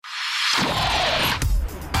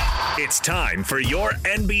It's time for your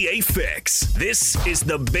NBA fix. This is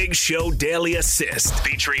the Big Show Daily Assist,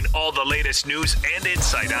 featuring all the latest news and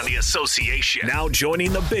insight on the association. Now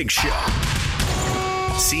joining the Big Show,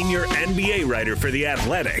 senior NBA writer for The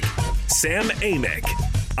Athletic, Sam Amick,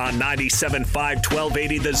 on 97.5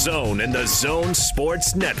 1280 The Zone and The Zone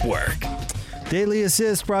Sports Network. Daily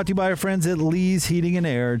Assist brought to you by our friends at Lee's Heating and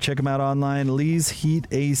Air. Check them out online,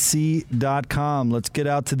 leesheatac.com. Let's get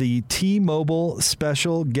out to the T-Mobile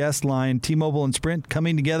special guest line. T-Mobile and Sprint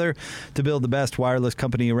coming together to build the best wireless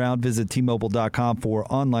company around. Visit T-Mobile.com for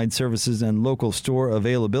online services and local store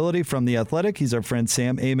availability. From The Athletic, he's our friend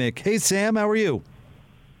Sam Amick. Hey, Sam, how are you?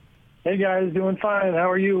 Hey, guys, doing fine. How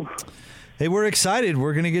are you? Hey, we're excited.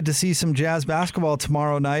 We're going to get to see some Jazz basketball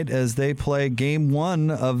tomorrow night as they play game one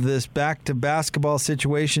of this back-to-basketball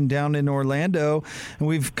situation down in Orlando. And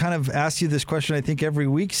we've kind of asked you this question, I think, every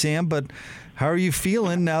week, Sam, but how are you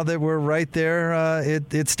feeling now that we're right there?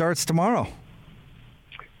 It starts tomorrow.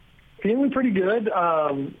 Feeling pretty good.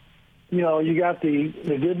 You got the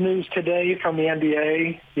good news today from the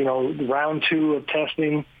NBA, round 2 of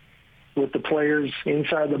testing with the players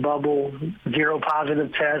inside the bubble, 0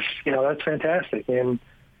 positive tests. That's fantastic. And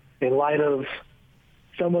in light of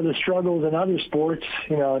some of the struggles in other sports,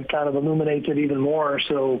 it kind of illuminates it even more.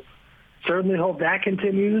 So certainly hope that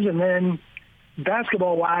continues. And then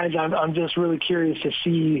basketball-wise, I'm just really curious to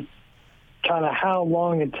see kind of how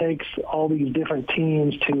long it takes all these different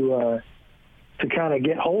teams to kind of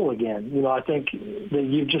get whole again. I think that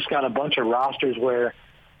you've just got a bunch of rosters where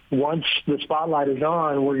once the spotlight is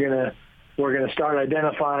on, we're gonna start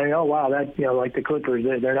identifying. Oh wow, that like the Clippers,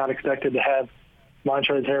 they're not expected to have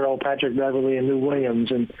Montrezl Harrell, Patrick Beverley, and Lou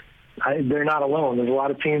Williams, and they're not alone. There's a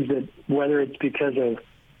lot of teams that, whether it's because of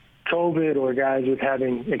COVID or guys with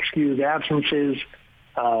having excused absences,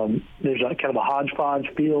 there's kind of a hodgepodge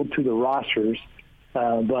feel to the rosters.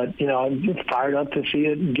 But I'm just fired up to see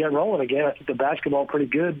it get rolling again. I think the basketball pretty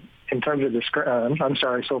good in terms of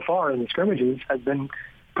so far in the scrimmages has been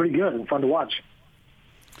pretty good and fun to watch.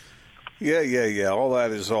 Yeah. All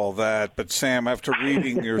that is all that. But, Sam, after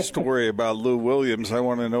reading your story about Lou Williams, I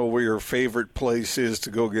want to know where your favorite place is to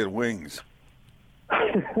go get wings.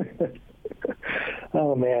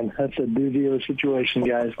 Oh, man, that's a doozy of a situation,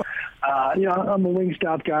 guys. I'm a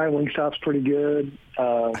Wingstop guy. Wingstop's pretty good.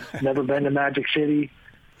 Never been to Magic City.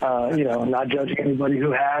 Not judging anybody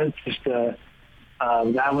who has. Just that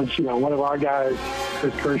was, one of our guys,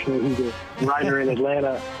 Chris Kirshner, who's a writer in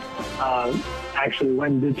Atlanta, actually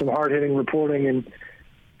went and did some hard-hitting reporting and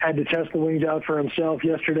had to test the wings out for himself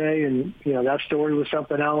yesterday, and, that story was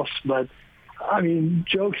something else. But, I mean,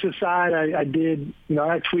 jokes aside, I did,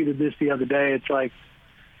 I tweeted this the other day. It's like,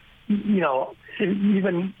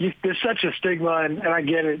 there's such a stigma, and I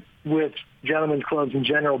get it with gentlemen's clubs in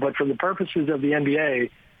general, but for the purposes of the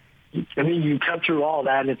NBA, I mean, you cut through all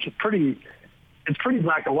that, and it's pretty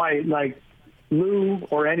black and white. Like, Lou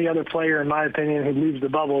or any other player, in my opinion, who leaves the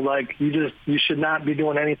bubble, like, you should not be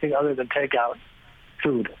doing anything other than take out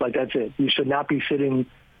food. Like, that's it. You should not be sitting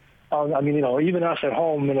on, even us at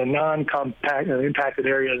home in a non-compact or impacted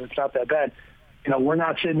area that's not that bad. We're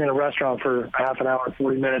not sitting in a restaurant for half an hour,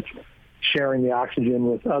 40 minutes, sharing the oxygen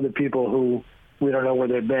with other people who we don't know where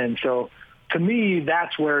they've been. So to me,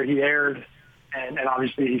 that's where he erred. And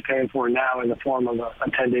obviously he's paying for it now in the form of a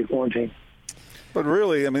 10-day quarantine. But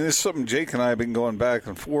really, this is something Jake and I have been going back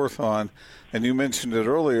and forth on, and you mentioned it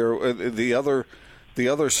earlier, the other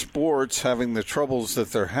sports having the troubles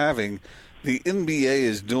that they're having. The NBA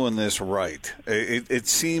is doing this right. It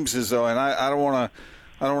seems as though, and I don't want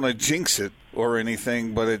to jinx it or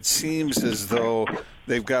anything, but it seems as though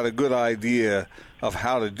they've got a good idea of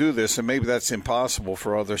how to do this, and maybe that's impossible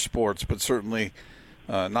for other sports, but certainly,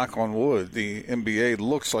 knock on wood, the NBA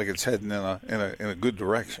looks like it's heading in a good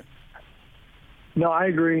direction. No, I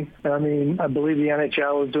agree. I believe the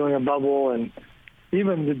NHL is doing a bubble, and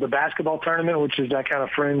even the basketball tournament, which is that kind of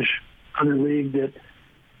fringe under league that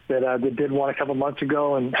did one a couple months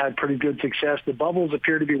ago and had pretty good success. The bubbles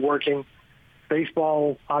appear to be working.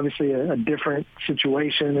 Baseball, obviously, a different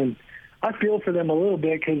situation, and I feel for them a little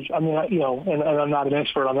bit because and I'm not an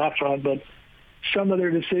expert on that front, but some of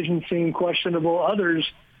their decisions seem questionable. Others,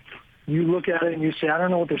 you look at it and you say, I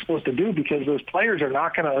don't know what they're supposed to do because those players are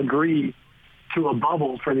not going to agree to a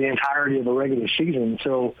bubble for the entirety of a regular season.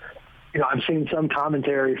 So, I've seen some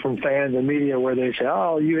commentary from fans and media where they say,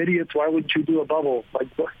 "Oh, you idiots! Why wouldn't you do a bubble?" Like,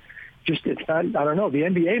 it's not. I don't know. The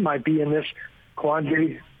NBA might be in this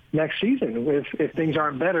quandary next season if things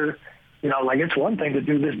aren't better. It's one thing to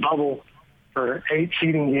do this bubble for 8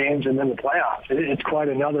 seeding games and then the playoffs. It's quite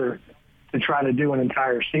another to try to do an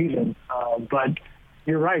entire season. But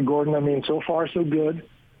you're right, Gordon. So far so good.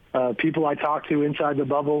 People I talk to inside the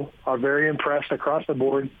bubble are very impressed across the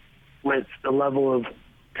board with the level of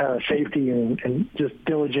kind of safety and just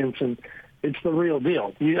diligence, and it's the real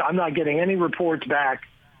deal. I'm not getting any reports back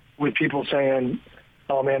with people saying,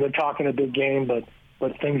 oh, man, they're talking a big game, but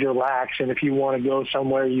things are lax, and if you want to go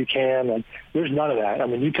somewhere, you can. And there's none of that. I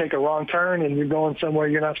mean, you take a wrong turn and you're going somewhere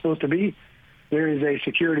you're not supposed to be, there is a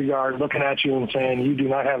security guard looking at you and saying you do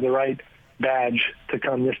not have the right badge to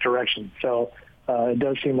come this direction. So it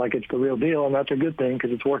does seem like it's the real deal, and that's a good thing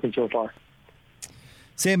because it's working so far.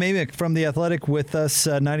 Sam Amick from The Athletic with us,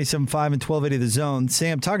 97.5 and 1280 The Zone.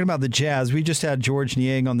 Sam, talking about the Jazz, we just had George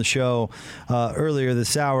Niang on the show earlier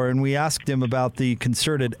this hour, and we asked him about the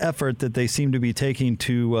concerted effort that they seem to be taking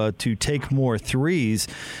to take more threes,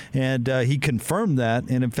 and he confirmed that.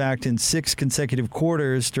 And in fact, in 6 consecutive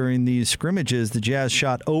quarters during these scrimmages, the Jazz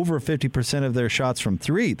shot over 50% of their shots from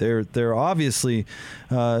three. They're obviously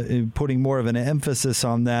putting more of an emphasis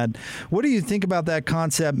on that. What do you think about that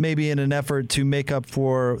concept, maybe in an effort to make up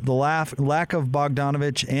for the lack of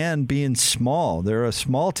Bogdanovich and being small? They're a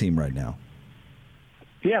small team right now.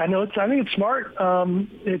 Yeah, I know. I think it's smart.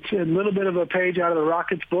 It's a little bit of a page out of the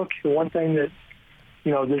Rockets book. The one thing that,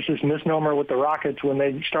 there's this misnomer with the Rockets when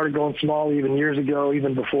they started going small even years ago,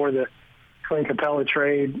 even before the Clint Capella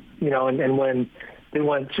trade, and when they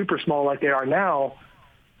went super small like they are now,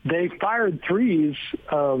 they fired threes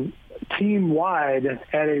team-wide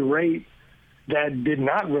at a rate that did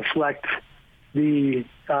not reflect the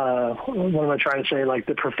what am I trying to say? Like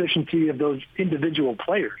the proficiency of those individual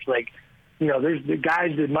players. Like, there's the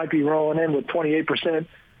guys that might be rolling in with 28%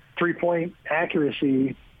 3-point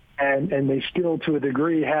accuracy, and they still, to a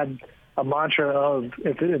degree, had a mantra of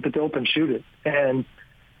if it's open, shoot it. And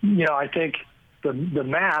I think the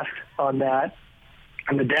math on that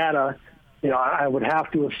and the data, I would have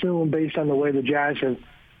to assume based on the way the Jazz have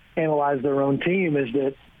analyzed their own team is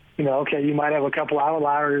that, okay, you might have a couple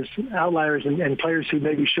outliers and players who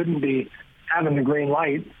maybe shouldn't be having the green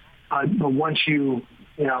light. But once you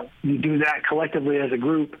do that collectively as a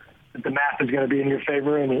group, the math is going to be in your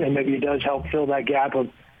favor, and maybe it does help fill that gap of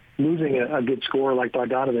losing a good scorer like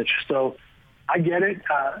Bogdanovich. So I get it.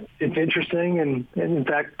 It's interesting. And in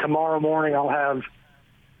fact, tomorrow morning I'll have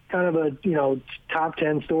kind of a, top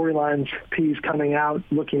 10 storylines piece coming out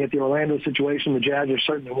looking at the Orlando situation. The Jazz are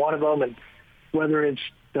certainly one of them. And whether it's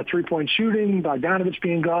the 3-point shooting, Bogdanovich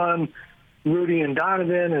being gone, Rudy and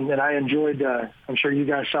Donovan, and then I enjoyed, I'm sure you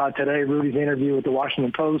guys saw it today, Rudy's interview with the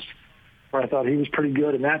Washington Post, where I thought he was pretty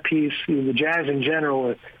good in that piece. The Jazz in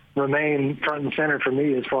general remain front and center for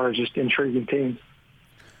me as far as just intriguing teams.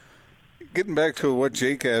 Getting back to what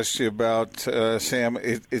Jake asked you about, Sam,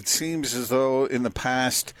 it seems as though in the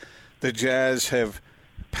past the Jazz have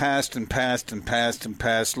passed and passed and passed and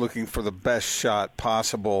passed looking for the best shot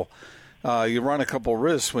possible. You run a couple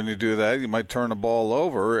risks when you do that. You might turn the ball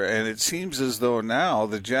over, and it seems as though now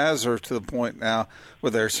the Jazz are to the point now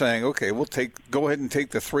where they're saying, okay, go ahead and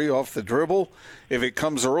take the three off the dribble. If it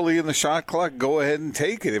comes early in the shot clock, go ahead and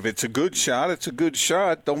take it. If it's a good shot, it's a good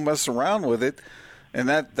shot. Don't mess around with it. And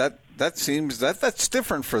that seems that's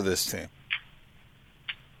different for this team.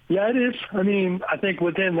 Yeah, it is. I mean, I think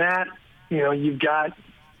within that, you've got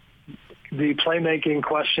the playmaking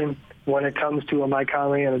question when it comes to a Mike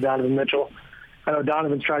Conley and a Donovan Mitchell. I know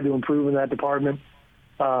Donovan's tried to improve in that department,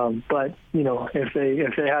 but if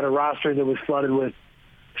they had a roster that was flooded with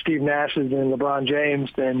Steve Nash's and LeBron James,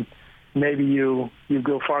 then maybe you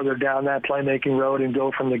go farther down that playmaking road and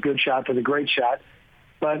go from the good shot to the great shot.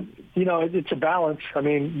 But it's a balance. I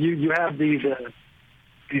mean, you have these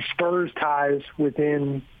Spurs ties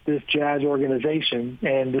within this Jazz organization,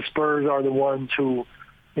 and the Spurs are the ones who,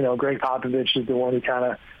 Greg Popovich is the one who kind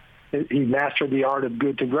of he mastered the art of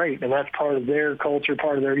good to great, and that's part of their culture,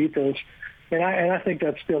 part of their ethos. And I think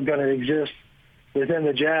that's still going to exist within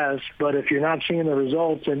the Jazz. But if you're not seeing the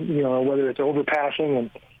results, and whether it's overpassing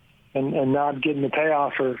and not getting the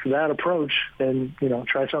payoff for that approach, then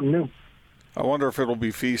try something new. I wonder if it'll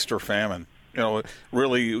be feast or famine.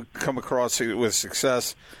 Really come across it with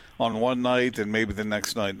success on one night, and maybe the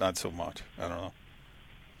next night not so much. I don't know.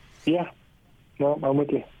 Yeah, no, I'm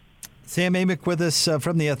with you. Sam Amick with us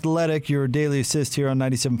from The Athletic, your daily assist here on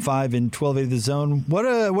 97.5 and 1280 The Zone. What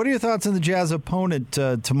are your thoughts on the Jazz opponent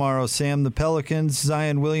tomorrow, Sam? The Pelicans,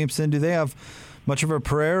 Zion Williamson, do they have much of a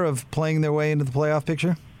prayer of playing their way into the playoff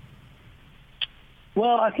picture?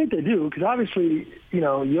 Well, I think they do, because obviously, you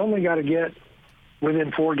only got to get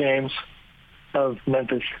within 4 games of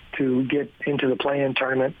Memphis to get into the play-in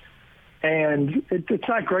tournament. And it's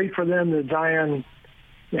not great for them that Zion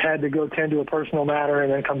had to go tend to a personal matter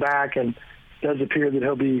and then come back, and it does appear that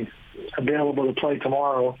he'll be available to play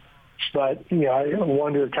tomorrow. But, I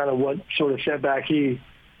wonder kind of what sort of setback he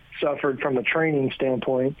suffered from a training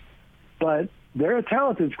standpoint. But they're a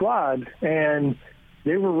talented squad, and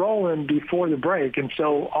they were rolling before the break. And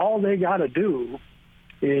so all they got to do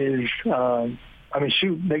is,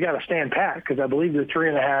 they got to stand pat, because I believe they're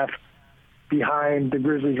 3.5 behind the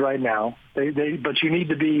Grizzlies right now. But you need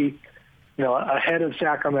to be, ahead of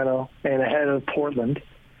Sacramento and ahead of Portland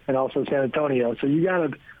and also San Antonio. So you got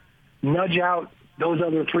to nudge out those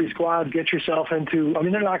other 3 squads, get yourself into,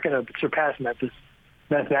 they're not going to surpass Memphis.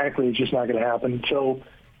 Mathematically, it's just not going to happen. So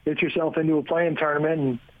get yourself into a play-in tournament,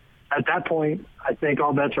 and at that point, I think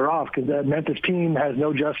all bets are off, because that Memphis team has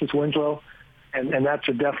no Justice Winslow, and that's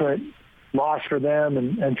a definite loss for them.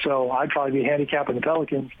 And so I'd probably be handicapping the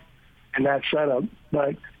Pelicans in that setup.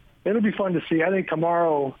 But it'll be fun to see. I think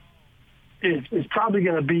tomorrow is probably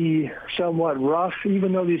going to be somewhat rough,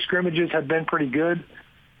 even though these scrimmages have been pretty good.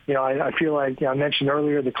 I feel like, I mentioned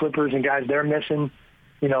earlier, the Clippers and guys they're missing,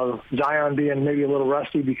 Zion being maybe a little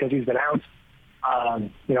rusty because he's been out. I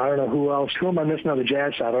don't know who else. Who am I missing on the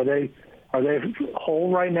Jazz side? Are they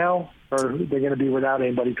whole right now, or are they going to be without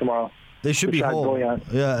anybody tomorrow? They should be whole. Bojan.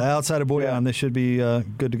 Yeah, outside of Bojan, they should be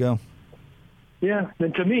good to go. Yeah,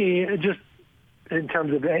 and to me, just in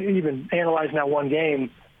terms of even analyzing that one game,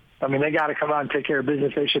 they got to come out and take care of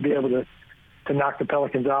business. They should be able to knock the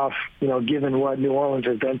Pelicans off, given what New Orleans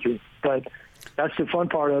has been through. But that's the fun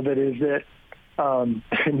part of it, is that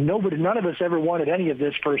none of us ever wanted any of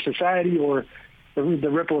this for society or the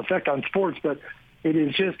ripple effect on sports. But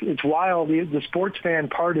it's wild. The sports fan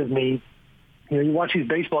part of me, you watch these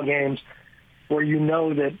baseball games where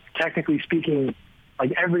that technically speaking,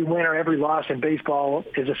 like every win or every loss in baseball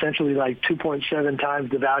is essentially like 2.7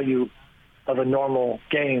 times the value of a normal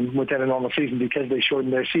game within a normal season, because they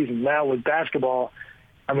shortened their season. Now with basketball,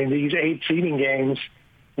 these 8 seeding games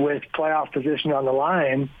with playoff position on the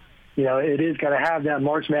line, it is going to have that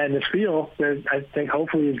March Madness feel that I think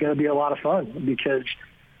hopefully is going to be a lot of fun, because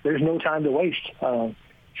there's no time to waste.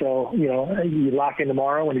 So, you lock in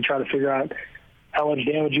tomorrow and you try to figure out how much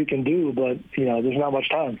damage you can do, but, there's not much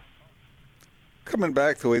time. Coming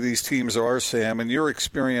back the way these teams are, Sam, and your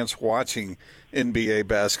experience watching NBA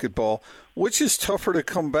basketball, which is tougher to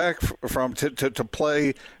come back from to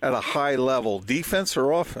play at a high level, defense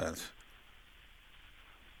or offense?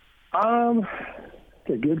 It's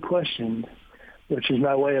a good question, which is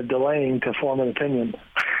my way of delaying to form an opinion.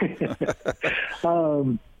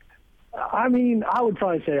 I would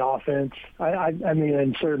probably say offense.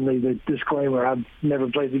 And certainly the disclaimer, I've never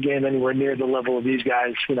played the game anywhere near the level of these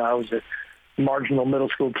guys. I was a marginal middle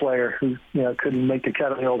school player who, couldn't make the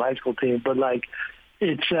cut on the old high school team. But,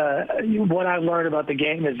 it's what I learned about the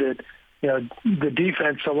game is that, the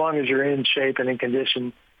defense, so long as you're in shape and in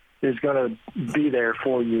condition, is going to be there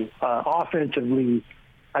for you. Offensively,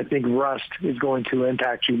 I think rust is going to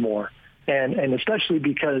impact you more. And especially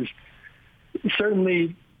because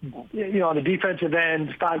certainly, on the defensive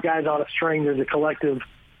end, 5 guys on a string, there's a collective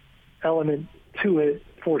element to it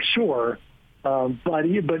for sure. But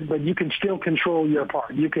you can still control your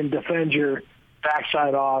part. You can defend your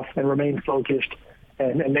backside off and remain focused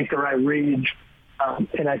and make the right reads.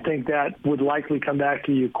 And I think that would likely come back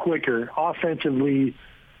to you quicker. Offensively,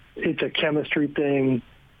 it's a chemistry thing.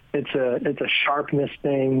 It's a sharpness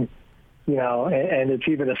thing, and it's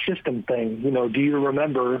even a system thing. Do you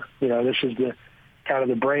remember, this is the kind of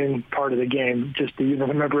the brain part of the game. Just, do you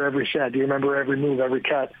remember every set? Do you remember every move, every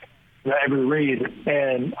cut, every read?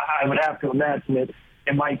 And I would have to imagine that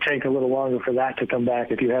it might take a little longer for that to come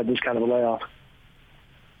back if you had this kind of a layoff.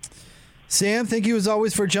 Sam, thank you as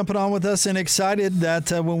always for jumping on with us, and excited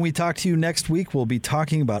that when we talk to you next week, we'll be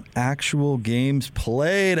talking about actual games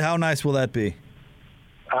played. How nice will that be?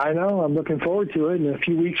 I know. I'm looking forward to it. And a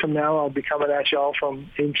few weeks from now, I'll be coming at y'all from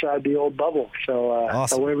inside the old bubble. So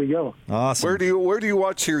awesome. Away we go. Awesome. Where do you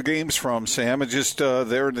watch your games from, Sam? Is just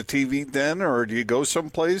there in the TV den, or do you go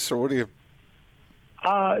someplace, or what do you?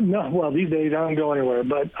 No. Well, these days I don't go anywhere,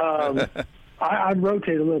 but I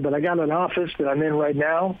rotate a little bit. I got an office that I'm in right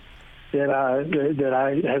now that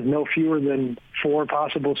I have no fewer than 4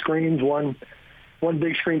 possible screens, one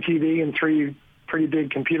big screen TV and 3 pretty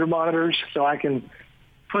big computer monitors, so I can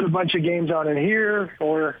put a bunch of games on in here,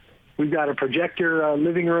 or we've got a projector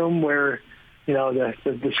living room where,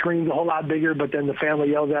 the screen's a whole lot bigger, but then the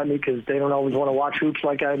family yells at me because they don't always want to watch hoops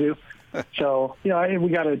like I do. So, we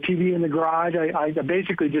got a TV in the garage. I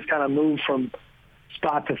basically just kind of move from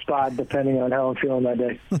spot to spot depending on how I'm feeling that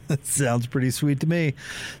day. That sounds pretty sweet to me.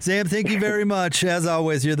 Sam, thank you very much. As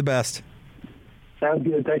always, you're the best. Sounds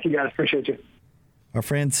good. Thank you, guys. Appreciate you. Our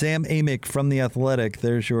friend Sam Amick from The Athletic.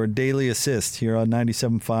 There's your daily assist here on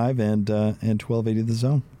 97.5 and 1280 The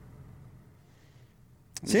Zone.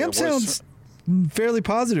 Sam sounds fairly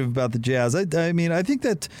positive about the Jazz. I mean, I think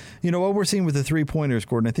that, what we're seeing with the three-pointers,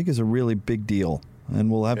 Gordon, I think is a really big deal. And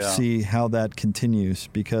we'll have to see how that continues,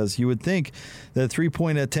 because you would think that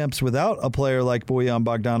three-point attempts without a player like Bojan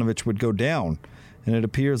Bogdanovic would go down. And it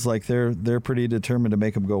appears like they're pretty determined to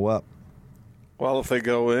make them go up. Well, if they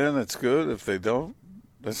go in, it's good. If they don't,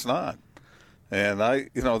 it's not. And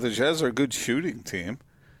the Jazz are a good shooting team,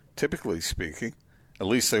 typically speaking. At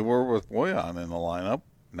least they were with Bojan in the lineup.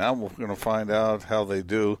 Now we're going to find out how they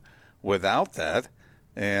do without that.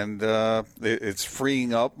 And it's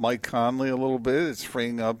freeing up Mike Conley a little bit. It's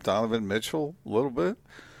freeing up Donovan Mitchell a little bit.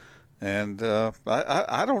 And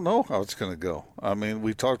I don't know how it's going to go. I mean,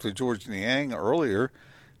 we talked to George Niang earlier.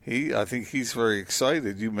 I think he's very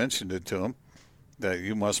excited. You mentioned it to him, that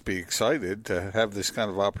you must be excited to have this kind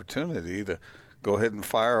of opportunity to go ahead and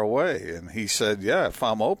fire away. And he said, yeah, if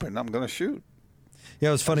I'm open, I'm going to shoot. Yeah,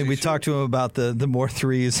 it was funny. We talked to him about the more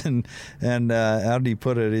threes, and how did he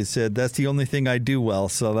put it? He said, that's the only thing I do well,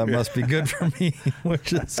 so that must be good for me,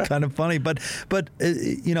 which is kind of funny. But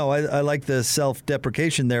I like the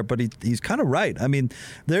self-deprecation there, but he's kind of right. I mean,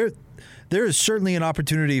 there is certainly an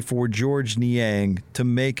opportunity for George Niang to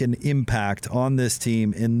make an impact on this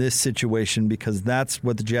team in this situation, because that's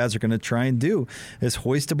what the Jazz are going to try and do, is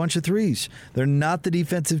hoist a bunch of threes. They're not the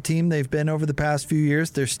defensive team they've been over the past few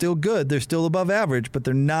years. They're still good. They're still above average, but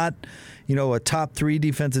they're not, a top 3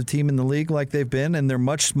 defensive team in the league like they've been, and they're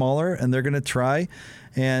much smaller, and they're going to try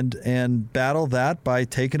and battle that by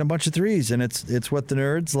taking a bunch of threes. And it's what the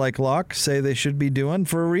nerds like Locke say they should be doing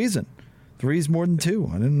for a reason. 3's more than 2.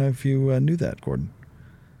 I didn't know if you knew that, Gordon.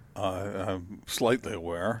 I'm slightly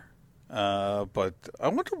aware. But I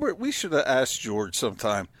wonder where we should have asked George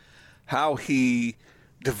sometime how he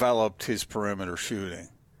developed his perimeter shooting.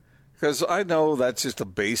 Because I know that's just a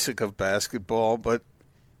basic of basketball, but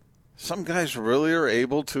some guys really are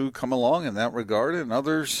able to come along in that regard, and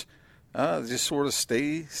others just sort of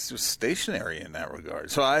stay stationary in that regard.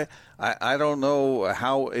 So I don't know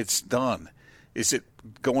how it's done. Is it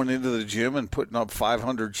going into the gym and putting up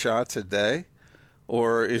 500 shots a day?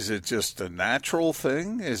 Or is it just a natural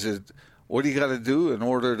thing? What do you got to do in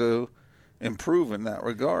order to improve in that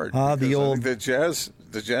regard? I think the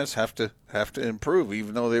Jazz have to improve,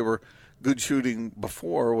 even though they were good shooting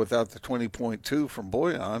before without the 20.2 from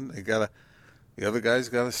Bojan. The other guys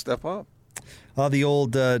got to step up. The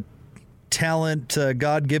old talent,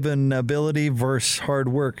 God-given ability versus hard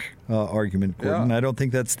work argument, Gordon. Yeah. I don't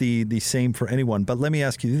think that's the same for anyone. But let me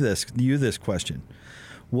ask you this question.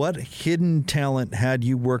 What hidden talent, had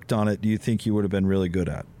you worked on it, do you think you would have been really good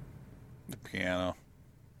at? The piano.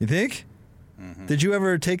 You think? Mm-hmm. Did you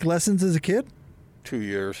ever take lessons as a kid? 2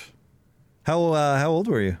 years. How old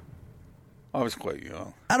were you? I was quite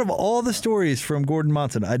young. Out of all the stories from Gordon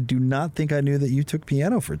Monson, I do not think I knew that you took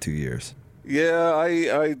piano for 2 years. Yeah,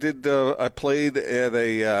 I did. I played at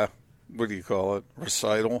a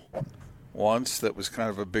recital once. That was kind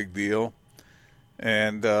of a big deal,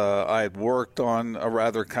 and I had worked on a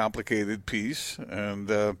rather complicated piece. And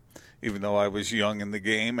even though I was young in the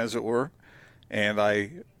game, as it were, and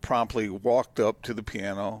I promptly walked up to the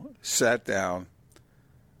piano, sat down,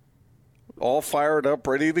 all fired up,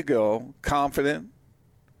 ready to go, confident.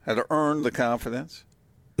 Had to earn the confidence.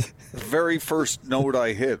 The very first note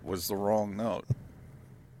I hit was the wrong note.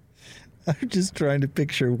 I'm just trying to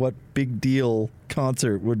picture what big deal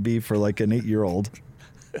concert would be for like an 8-year-old.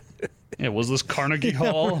 Yeah, was this Carnegie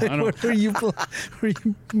Hall? Right. Were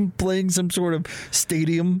you playing some sort of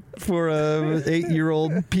stadium for a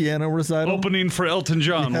 8-year-old piano recital? Opening for Elton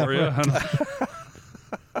John, were you?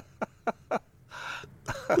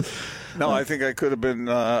 No, I think I could have been.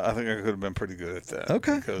 I think I could have been pretty good at that.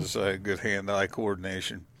 Okay, because I had good hand-eye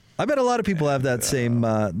coordination. I bet a lot of people have that same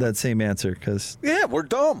answer. Because we're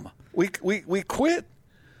dumb. We quit.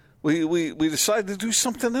 We decided to do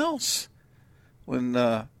something else. When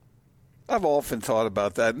I've often thought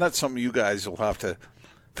about that, and that's something you guys will have to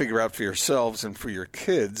figure out for yourselves and for your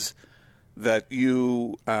kids. That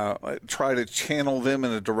you try to channel them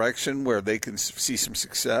in a direction where they can see some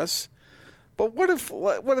success. But what if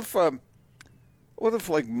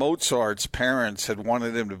like Mozart's parents had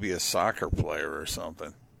wanted him to be a soccer player or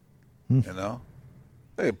something? You know,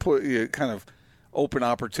 they put you kind of open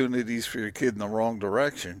opportunities for your kid in the wrong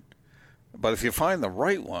direction. But if you find the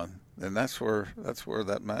right one, then that's where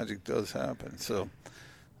that magic does happen. So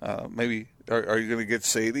maybe are you going to get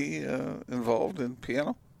Sadie involved in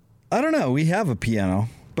piano? I don't know. We have a piano,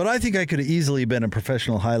 but I think I could have easily been a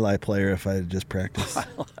professional highlight player if I had just practiced.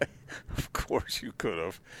 Of course you could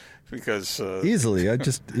have, because easily. I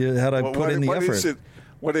just had I put in the effort.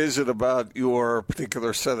 What is it about your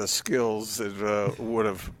particular set of skills that would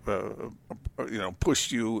have,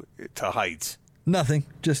 pushed you to heights? Nothing.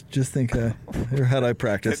 Just think, had I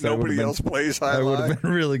practiced, That nobody else plays high I would have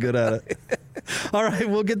been really good at it. All right,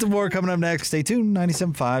 we'll get to more coming up next. Stay tuned. 97.5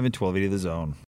 and 1280 The Zone.